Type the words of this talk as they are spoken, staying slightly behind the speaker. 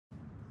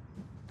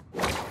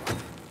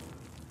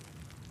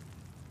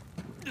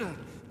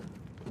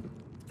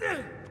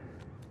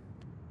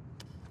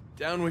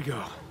Down we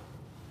go.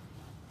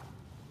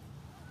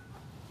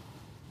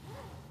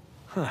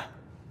 Huh.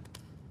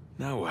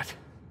 Now what?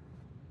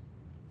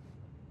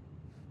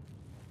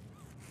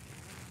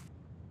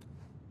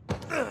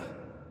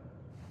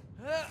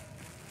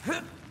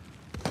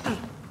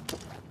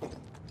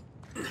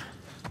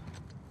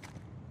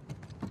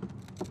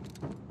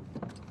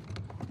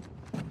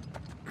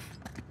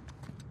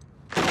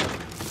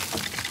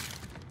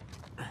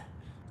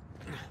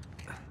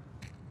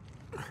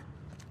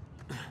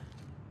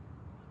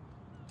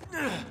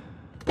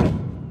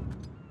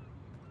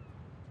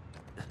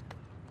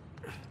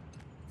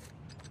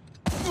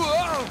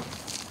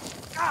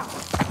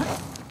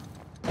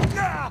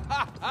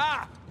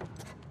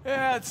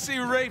 Yeah, let's see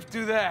Rafe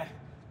do that.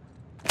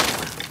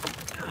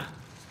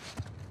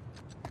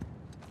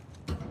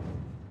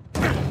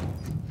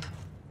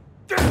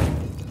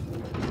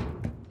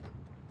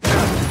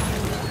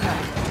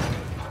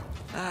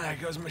 Ah, there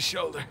goes my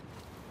shoulder.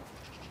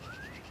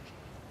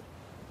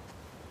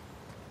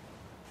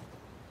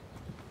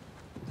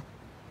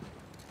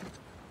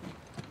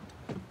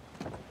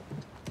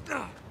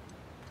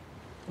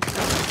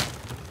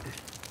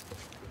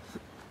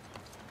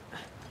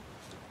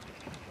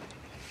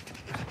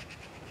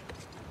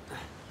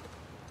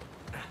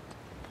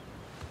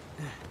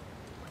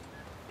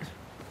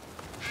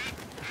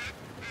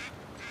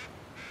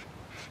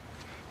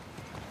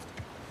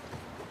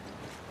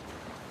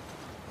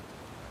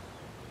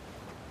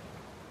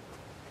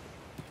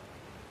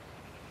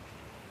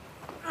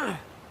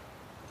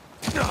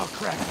 Oh,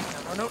 crap.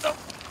 No.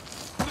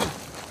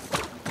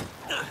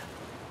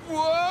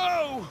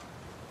 Whoa!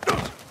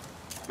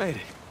 Made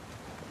it.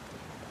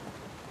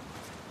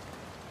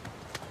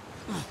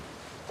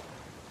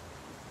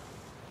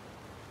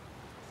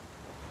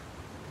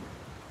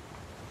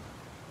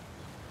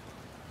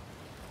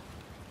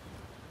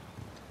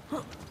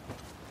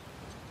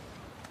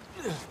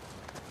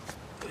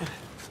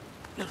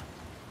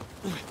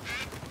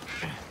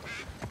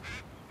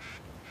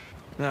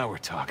 Now we're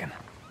talking.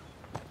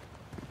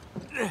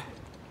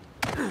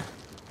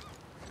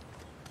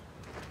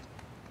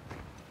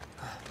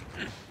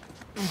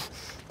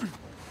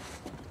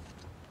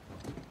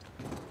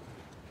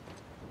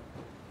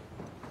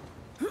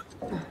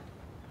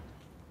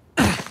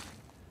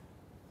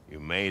 You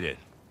made it.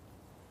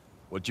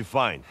 What'd you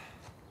find?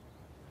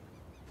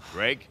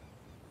 Greg?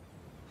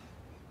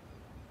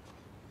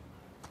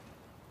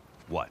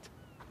 What?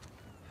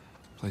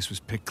 Place was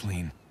picked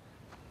clean.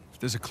 If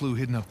there's a clue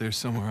hidden up there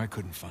somewhere, I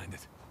couldn't find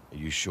it. Are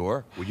you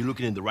sure? Were you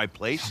looking in the right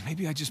place?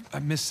 Maybe I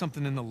missed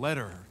something in the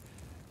letter.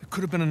 There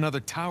could have been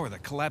another tower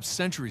that collapsed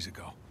centuries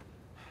ago.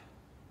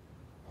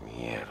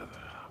 Mierda.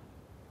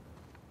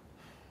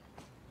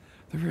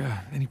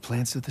 There any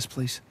plans to this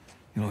place?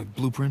 You know, like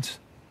blueprints?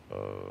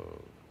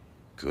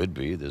 Could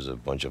be. There's a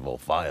bunch of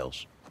old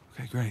files.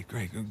 Okay,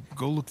 great.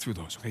 Go look through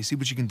those, okay? See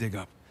what you can dig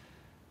up.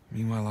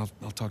 Meanwhile,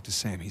 I'll talk to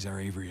Sam. He's our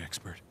Avery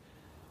expert.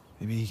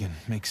 Maybe he can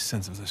make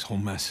sense of this whole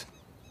mess.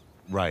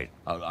 Right.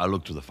 I'll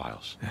look through the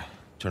files. Yeah.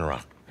 Turn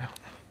around. Yeah.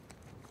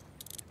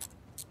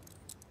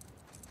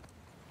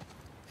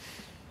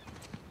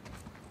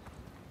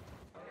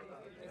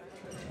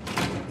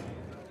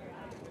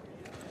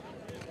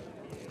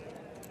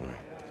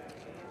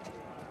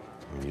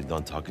 When you're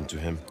done talking to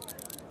him,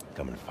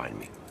 come and find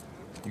me.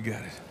 You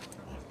got it.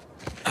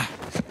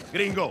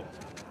 Gringo,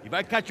 if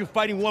I catch you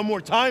fighting one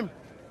more time,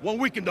 1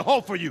 week in the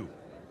hole for you.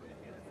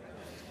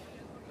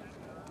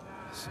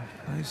 It's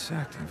a nice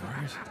acting,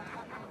 Vargas.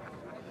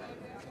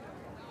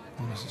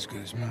 Almost as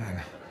good as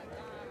mine.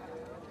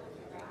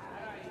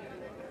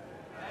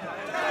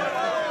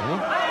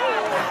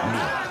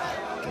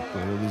 ¿Qué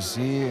puedo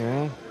decir,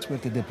 eh?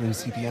 Suerte de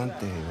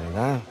principiante,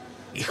 ¿verdad?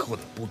 Hijo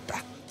de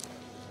puta.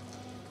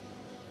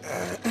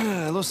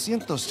 Lo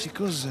siento,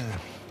 chicos.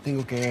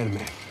 Tengo que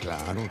irme.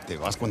 Claro, te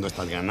vas cuando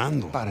estás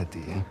ganando. Para ti,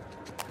 ¿eh?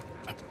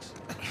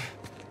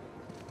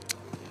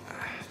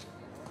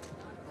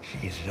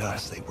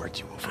 Jesus, they worked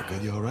you over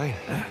good. You all right?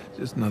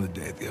 Just another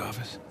day at the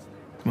office.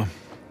 Come on.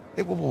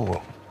 Hey,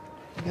 whoa.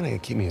 You're gonna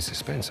keep me in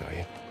suspense, are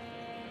you?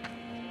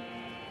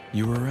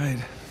 You were right.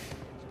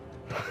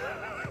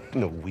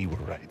 No, we were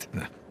right.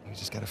 No. You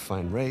just gotta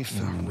find Rafe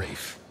and...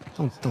 Rafe.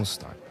 Don't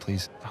start,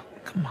 please. Oh,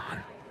 come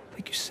on.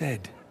 Like you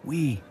said,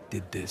 we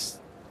did this.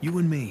 You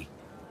and me.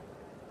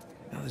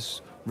 Now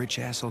this rich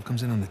asshole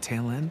comes in on the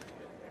tail end?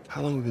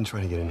 How long have we been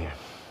trying to get in here?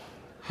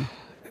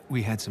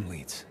 We had some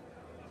leads.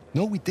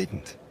 No, we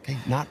didn't. Okay,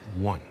 not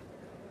one.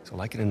 So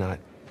like it or not,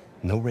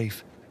 no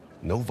Rafe,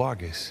 no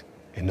Vargas,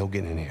 and no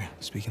getting in here.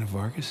 Speaking of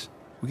Vargas,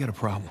 we got a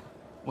problem.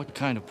 What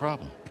kind of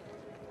problem?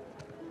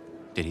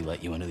 Did he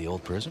let you into the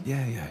old prison?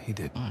 Yeah, he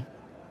did. All right.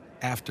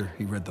 After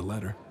he read the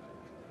letter.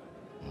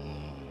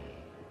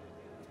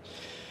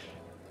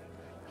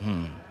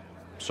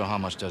 So how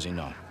much does he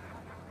know?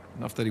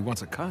 Enough that he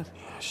wants a cut.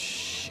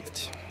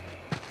 Shit.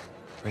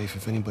 Rafe,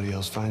 if anybody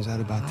else finds out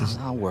about this...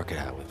 I'll work it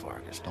out with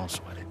Vargas. Don't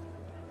sweat it.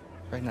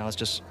 Right now,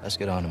 let's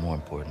get on to more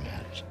important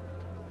matters.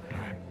 All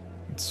right.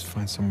 Let's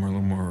find somewhere a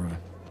little more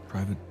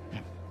private. Yeah.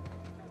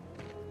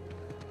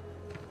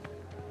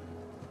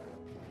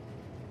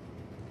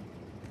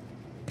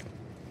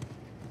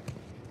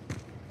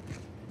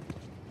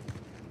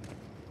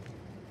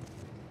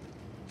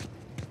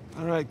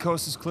 All right,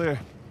 coast is clear.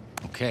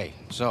 Okay,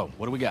 so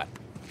what do we got?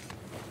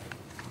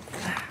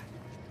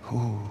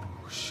 Oh,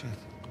 shit.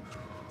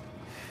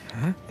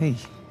 Huh? Hey,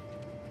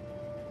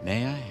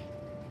 May I?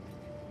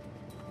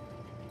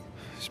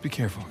 just be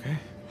careful, okay?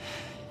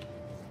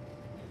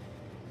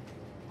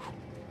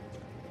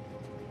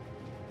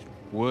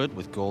 Wood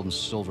with gold and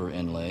silver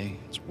inlay.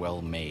 It's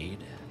well made.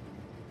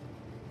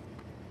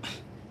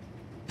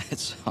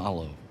 It's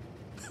hollow.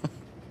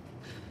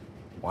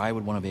 Why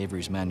would one of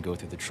Avery's men go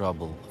through the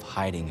trouble of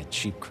hiding a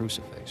cheap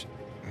crucifix?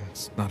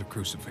 It's not a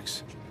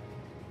crucifix.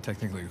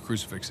 Technically, a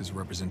crucifix is a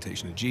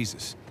representation of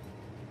Jesus.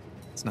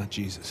 It's not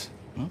Jesus.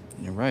 Well,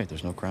 you're right.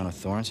 There's no crown of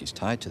thorns. He's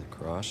tied to the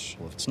cross.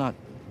 Well, if it's not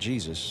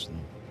Jesus,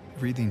 then...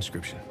 Read the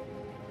inscription.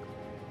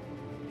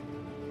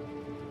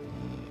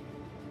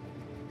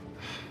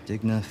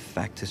 Digna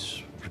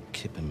factus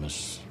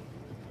recipimus.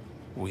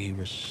 We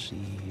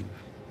receive...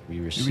 We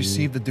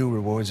receive the due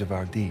rewards of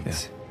our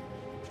deeds.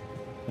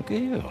 Look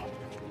at you.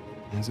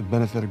 That's a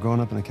benefit of growing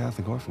up in a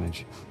Catholic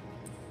orphanage.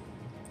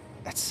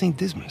 That's St.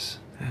 Dismas.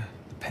 Yeah,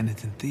 the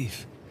penitent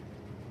thief.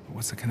 But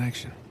what's the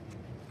connection?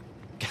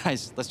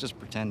 Guys, let's just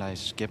pretend I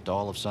skipped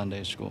all of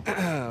Sunday school.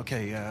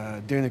 Okay,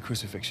 during the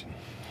crucifixion,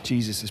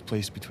 Jesus is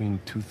placed between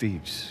two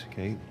thieves,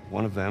 okay?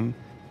 One of them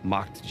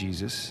mocked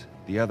Jesus.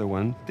 The other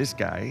one, this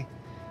guy,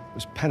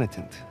 was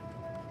penitent.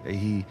 Okay?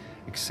 He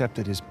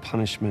accepted his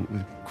punishment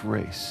with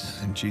grace.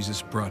 And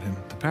Jesus brought him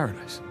to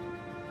paradise.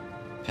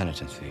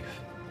 Penitent thief.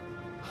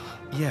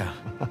 Yeah.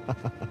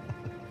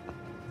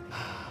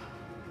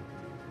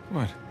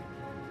 What?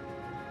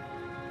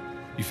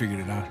 You figured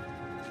it out?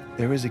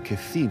 There is a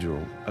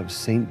cathedral of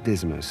St.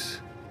 Dismas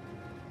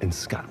in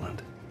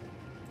Scotland.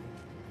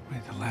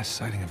 Wait, the last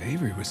sighting of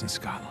Avery was in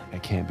Scotland.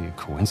 That can't be a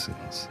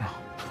coincidence. No.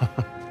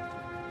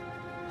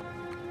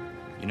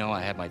 You know,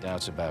 I had my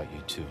doubts about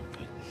you too,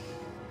 but...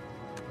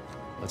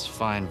 Let's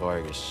find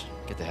Vargas.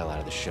 Get the hell out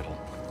of the shithole.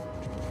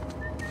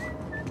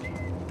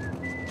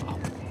 Oh.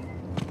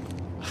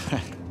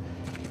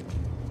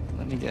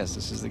 Let me guess,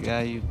 this is the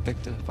guy you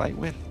picked a fight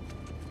with?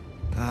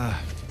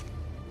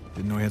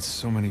 Didn't know he had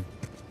so many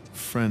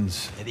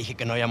friends. Te dije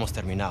que no habíamos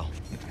terminado.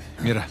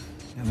 Mira,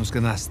 ya nos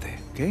ganaste,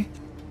 ¿ok?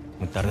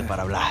 Muy tarde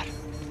para hablar.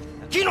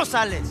 ¡Aquí no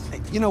sales!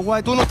 Hey, you know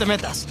what? Tú no te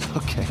metas.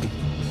 Okay.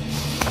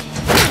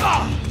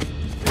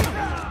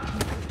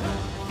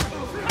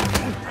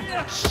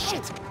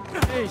 Shit!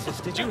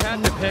 Jesus, did you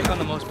have to pick on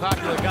the most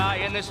popular guy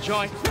in this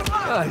joint?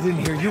 I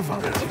didn't hear you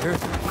volunteer.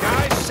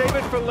 Guys, save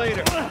it for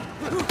later.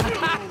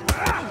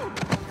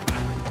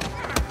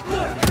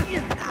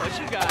 What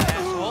you got,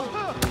 asshole?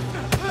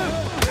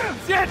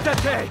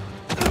 Siéntate!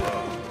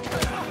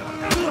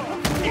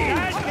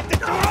 Guys, get the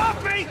door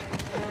off me!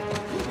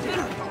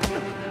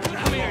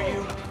 Come here,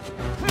 you.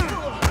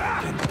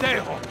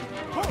 Pendejo!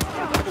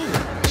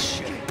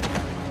 Shit.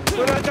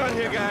 We're not done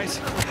here, guys.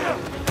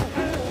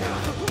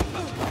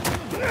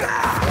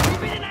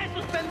 ¡Miren a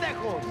esos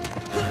pendejos!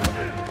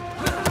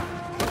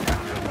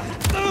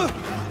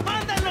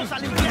 ¡Mándenlos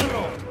al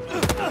infierno!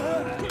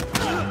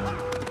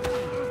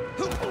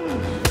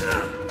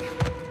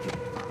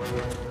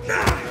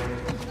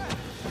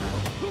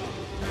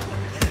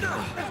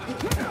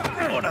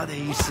 Hora de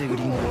irse,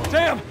 gringo.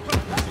 Damn!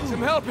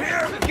 Some help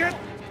here! Get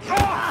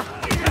off!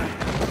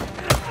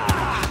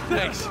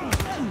 Thanks.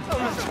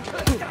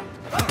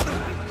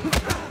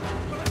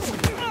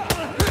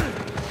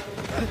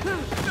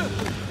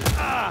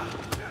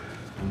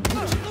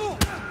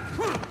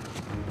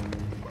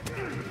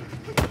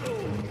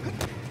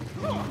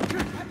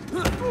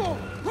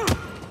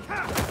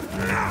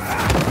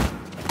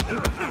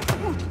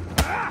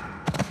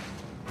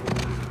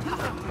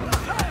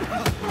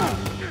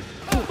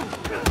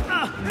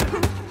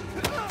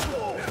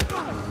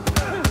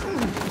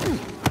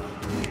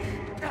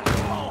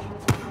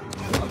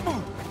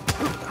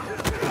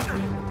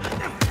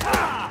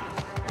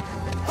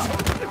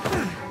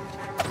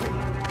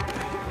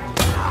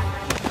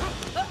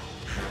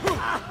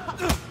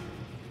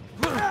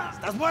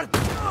 ¡Estás muerto!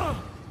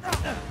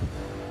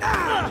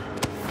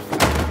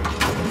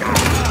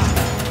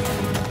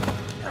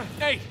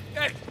 Hey,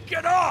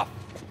 get off!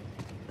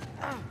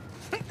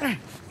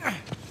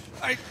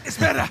 Ay,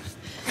 espera!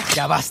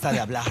 Ya basta de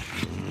hablar.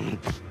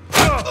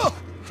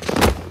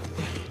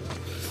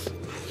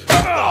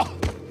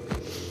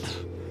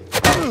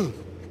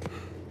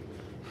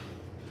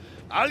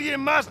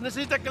 Alguien más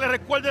necesita que le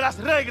recuerde las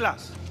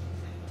reglas.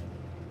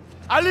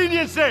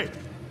 ¡Alíñense!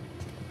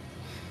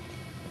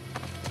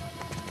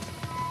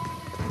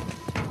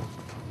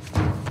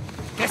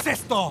 ¿Qué es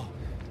esto?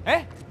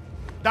 ¿Eh?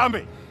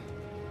 Dame.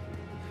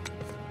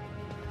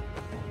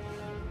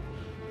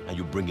 Are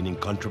you bringing in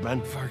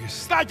contraband?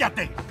 Vargas.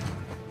 ¡Cállate!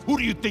 Who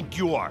do you think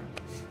you are?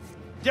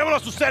 Llévalo a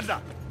su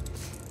celda.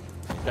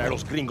 Trae a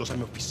los gringos a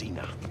mi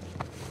oficina.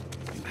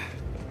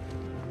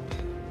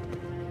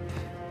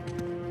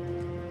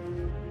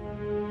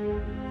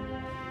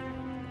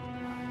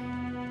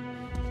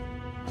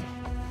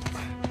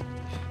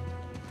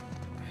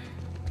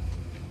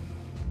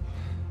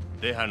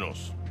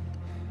 Déjanos.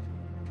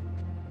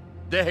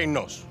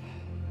 Déjennos.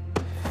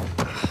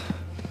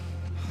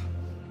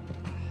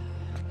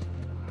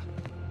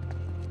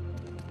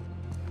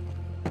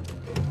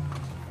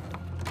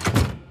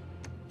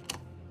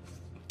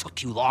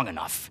 you long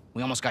enough.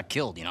 We almost got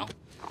killed, you know?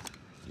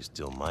 You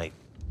still might.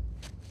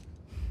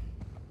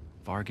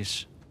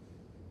 Vargas?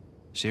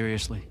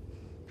 Seriously?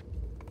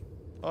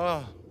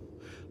 Oh,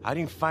 I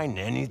didn't find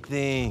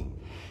anything.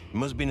 It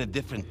must be in a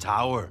different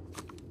tower.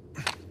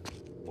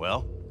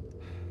 Well?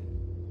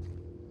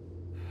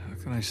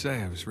 What can I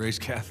say? I was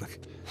raised Catholic.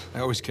 I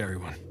always carry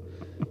one.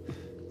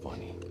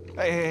 Funny.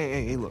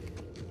 Hey, look.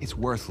 It's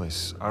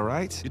worthless, all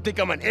right? You think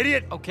I'm an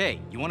idiot?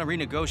 Okay, you want to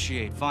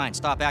renegotiate, fine.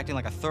 Stop acting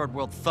like a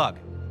third-world thug.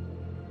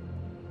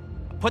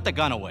 Put the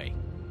gun away.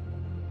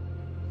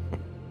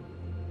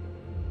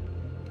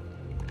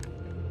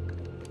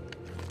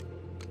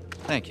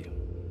 Thank you.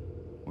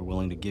 We're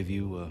willing to give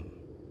you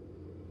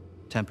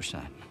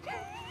 10%.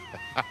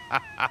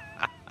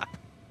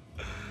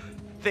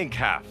 Think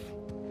half.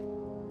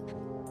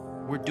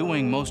 We're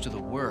doing most of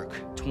the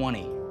work,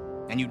 20,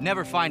 and you'd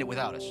never find it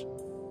without us.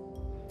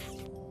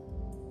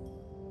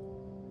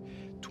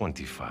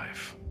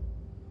 25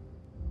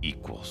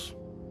 equals.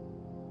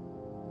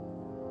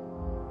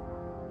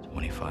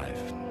 25.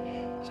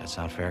 Does that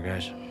sound fair,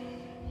 guys?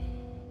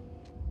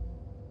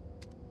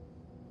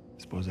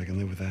 Suppose I can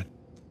live with that.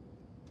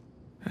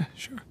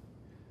 Sure.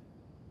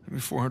 I mean,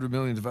 400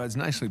 million divides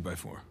nicely by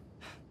 4.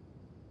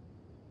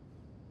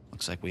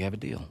 Looks like we have a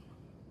deal.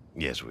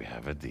 Yes, we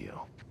have a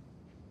deal.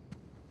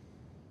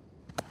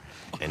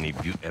 And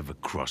if you ever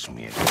cross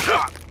me again...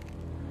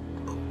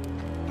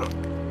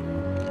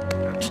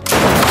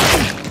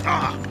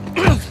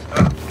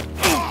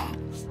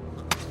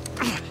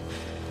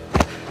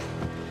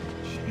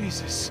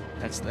 Jesus.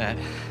 That's that.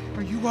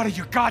 Are you out of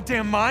your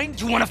goddamn mind?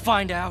 Do you want to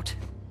find out?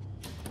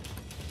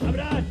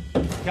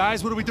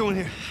 Guys, what are we doing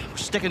here? We're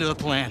sticking to the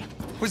plan.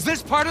 Was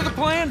this part of the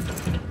plan?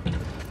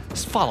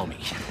 Just follow me.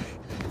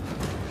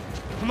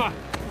 Come on!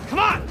 Come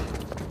on!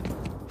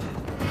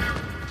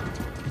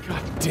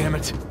 God damn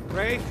it.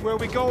 Rafe, where are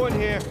we going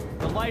here?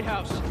 The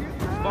lighthouse.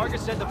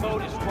 Vargas said the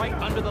boat is right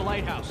under the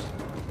lighthouse.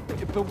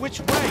 But which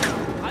way?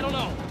 I don't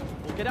know.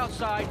 We'll get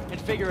outside and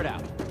figure it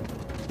out.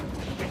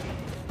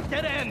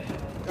 Dead end.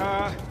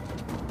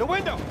 The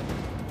window!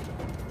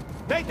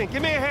 Nathan,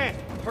 give me a hand!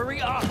 Hurry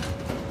up.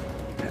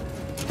 There,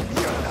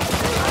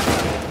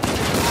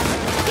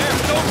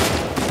 it's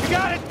open! You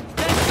got it!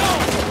 Let's go.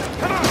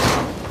 Come on!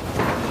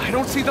 I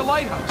don't see the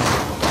lighthouse.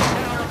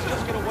 Now let's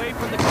just get away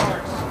from the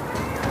cars.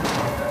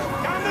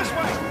 Down this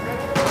way!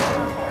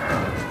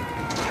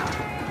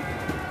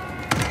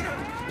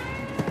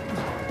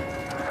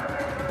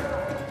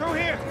 Through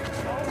here!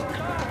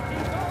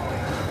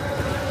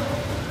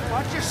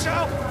 Watch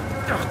yourself!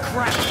 Oh,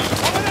 crap.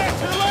 Over there, to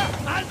the left!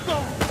 Alto!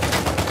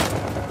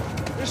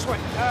 This way.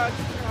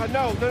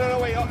 No,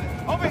 wait.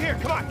 Over here,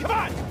 come on, come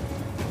on!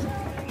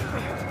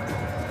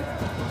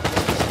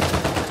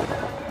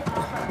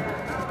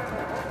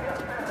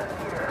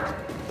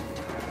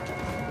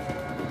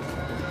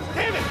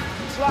 Damn it!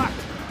 It's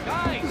locked.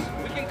 Guys,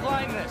 we can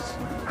climb this.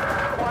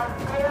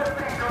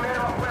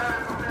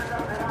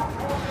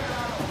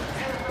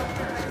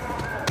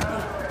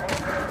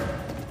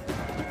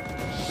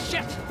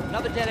 Shit!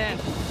 Another dead end.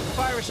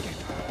 Fire escape.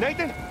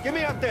 Nathan, get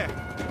me up there.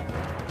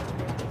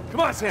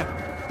 Come on, Sam.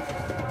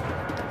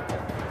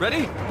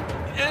 Ready?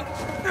 And...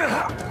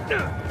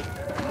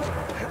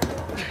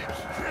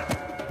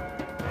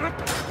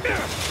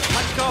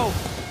 Let's go.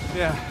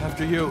 Yeah,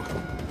 after you.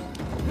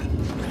 Over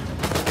the roof.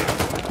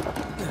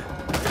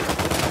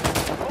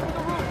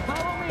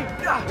 Follow me.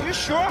 Are you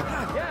sure?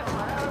 Yes.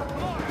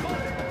 Come on, come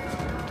on.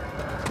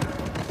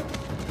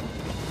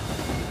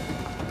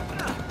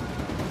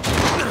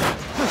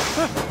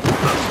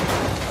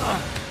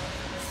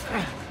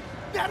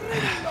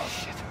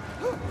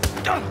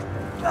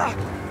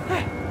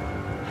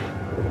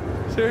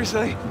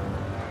 Seriously?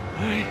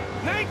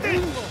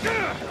 Nathan!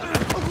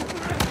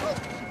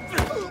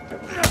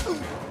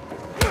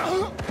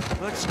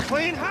 Let's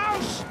clean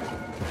house!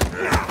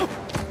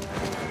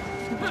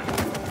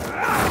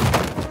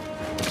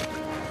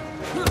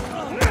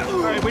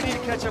 All right, we need to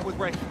catch up with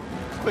Ray.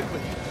 Quickly.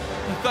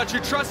 I thought you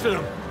trusted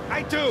him.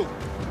 I do!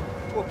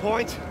 To a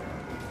point.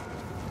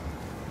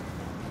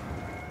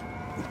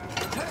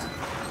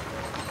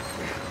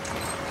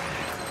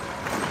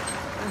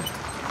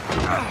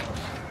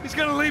 He's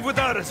gonna leave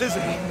without us,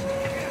 isn't he?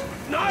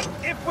 Not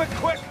if we're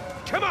quick!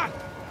 Come on!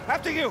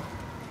 After you!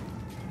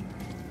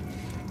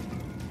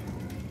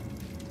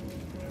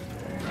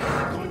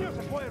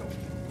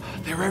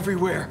 They're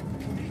everywhere.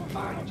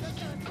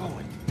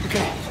 Going.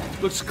 Okay,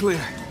 looks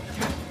clear.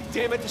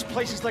 Damn it, this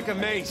place is like a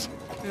maze.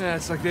 Yeah,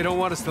 it's like they don't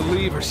want us to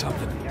leave or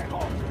something.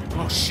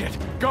 Oh, shit.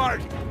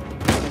 Guard!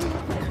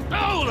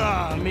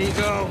 Hola,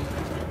 amigo.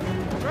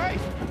 Ray!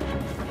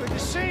 Good to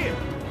see you.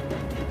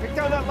 Pick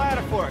down that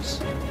ladder for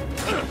us.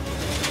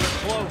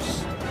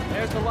 Close.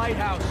 There's the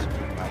lighthouse.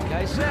 Like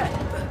I said,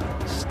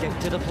 stick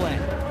to the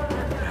plan.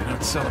 I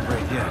don't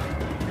celebrate yet.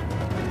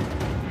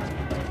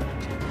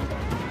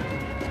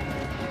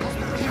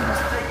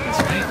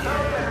 That's right.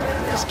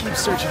 Just keep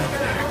searching over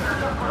there.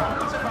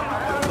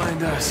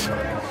 Find us.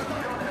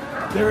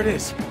 There it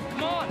is.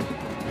 Come on.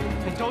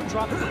 And don't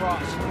drop the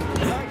cross.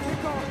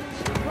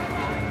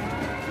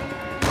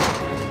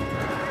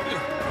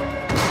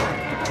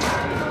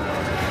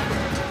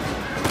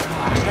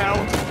 hell!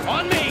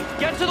 On me!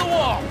 Get to the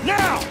wall!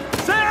 Now!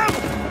 Sam!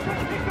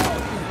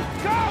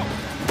 Go!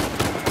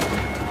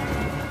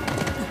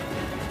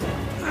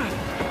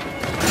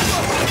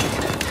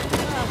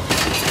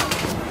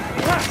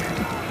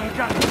 I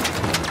got it.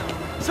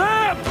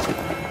 Sam!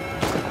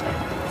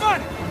 Come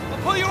on!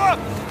 I'll pull you up!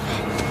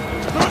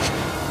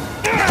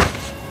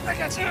 I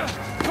got you!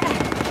 Come on!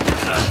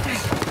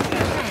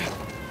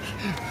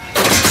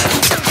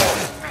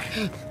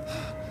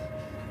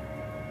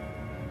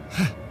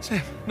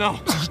 Sam, no.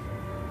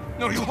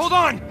 No, you hold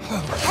on!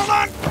 Hold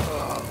on!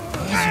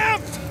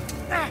 Sam!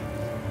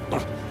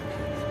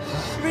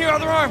 Give me your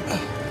other arm!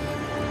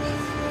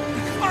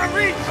 Come on,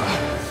 reach!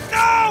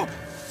 No!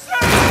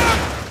 Sam!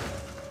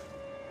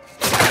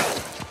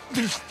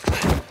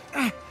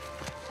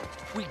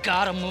 We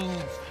gotta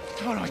move.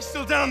 No, he's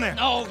still down there.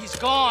 No, he's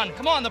gone.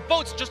 Come on, the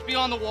boat's just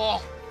beyond the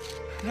wall.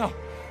 No,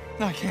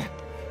 I can't.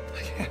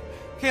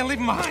 Can't leave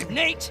him behind.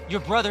 Nate,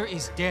 your brother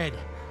is dead.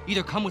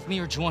 Either come with me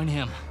or join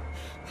him.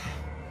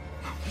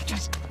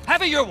 Just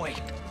have it your way.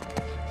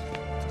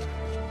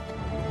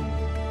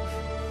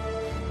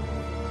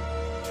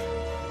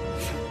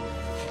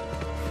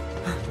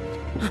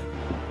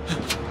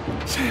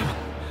 Sam.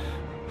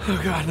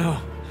 Oh, God, no.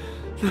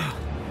 No.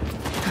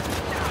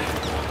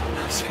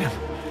 Sam.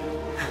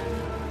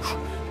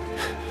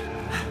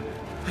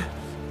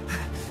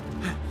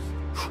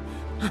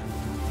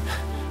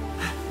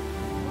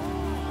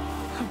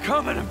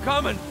 I'm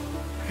coming.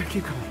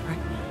 Keep coming, right?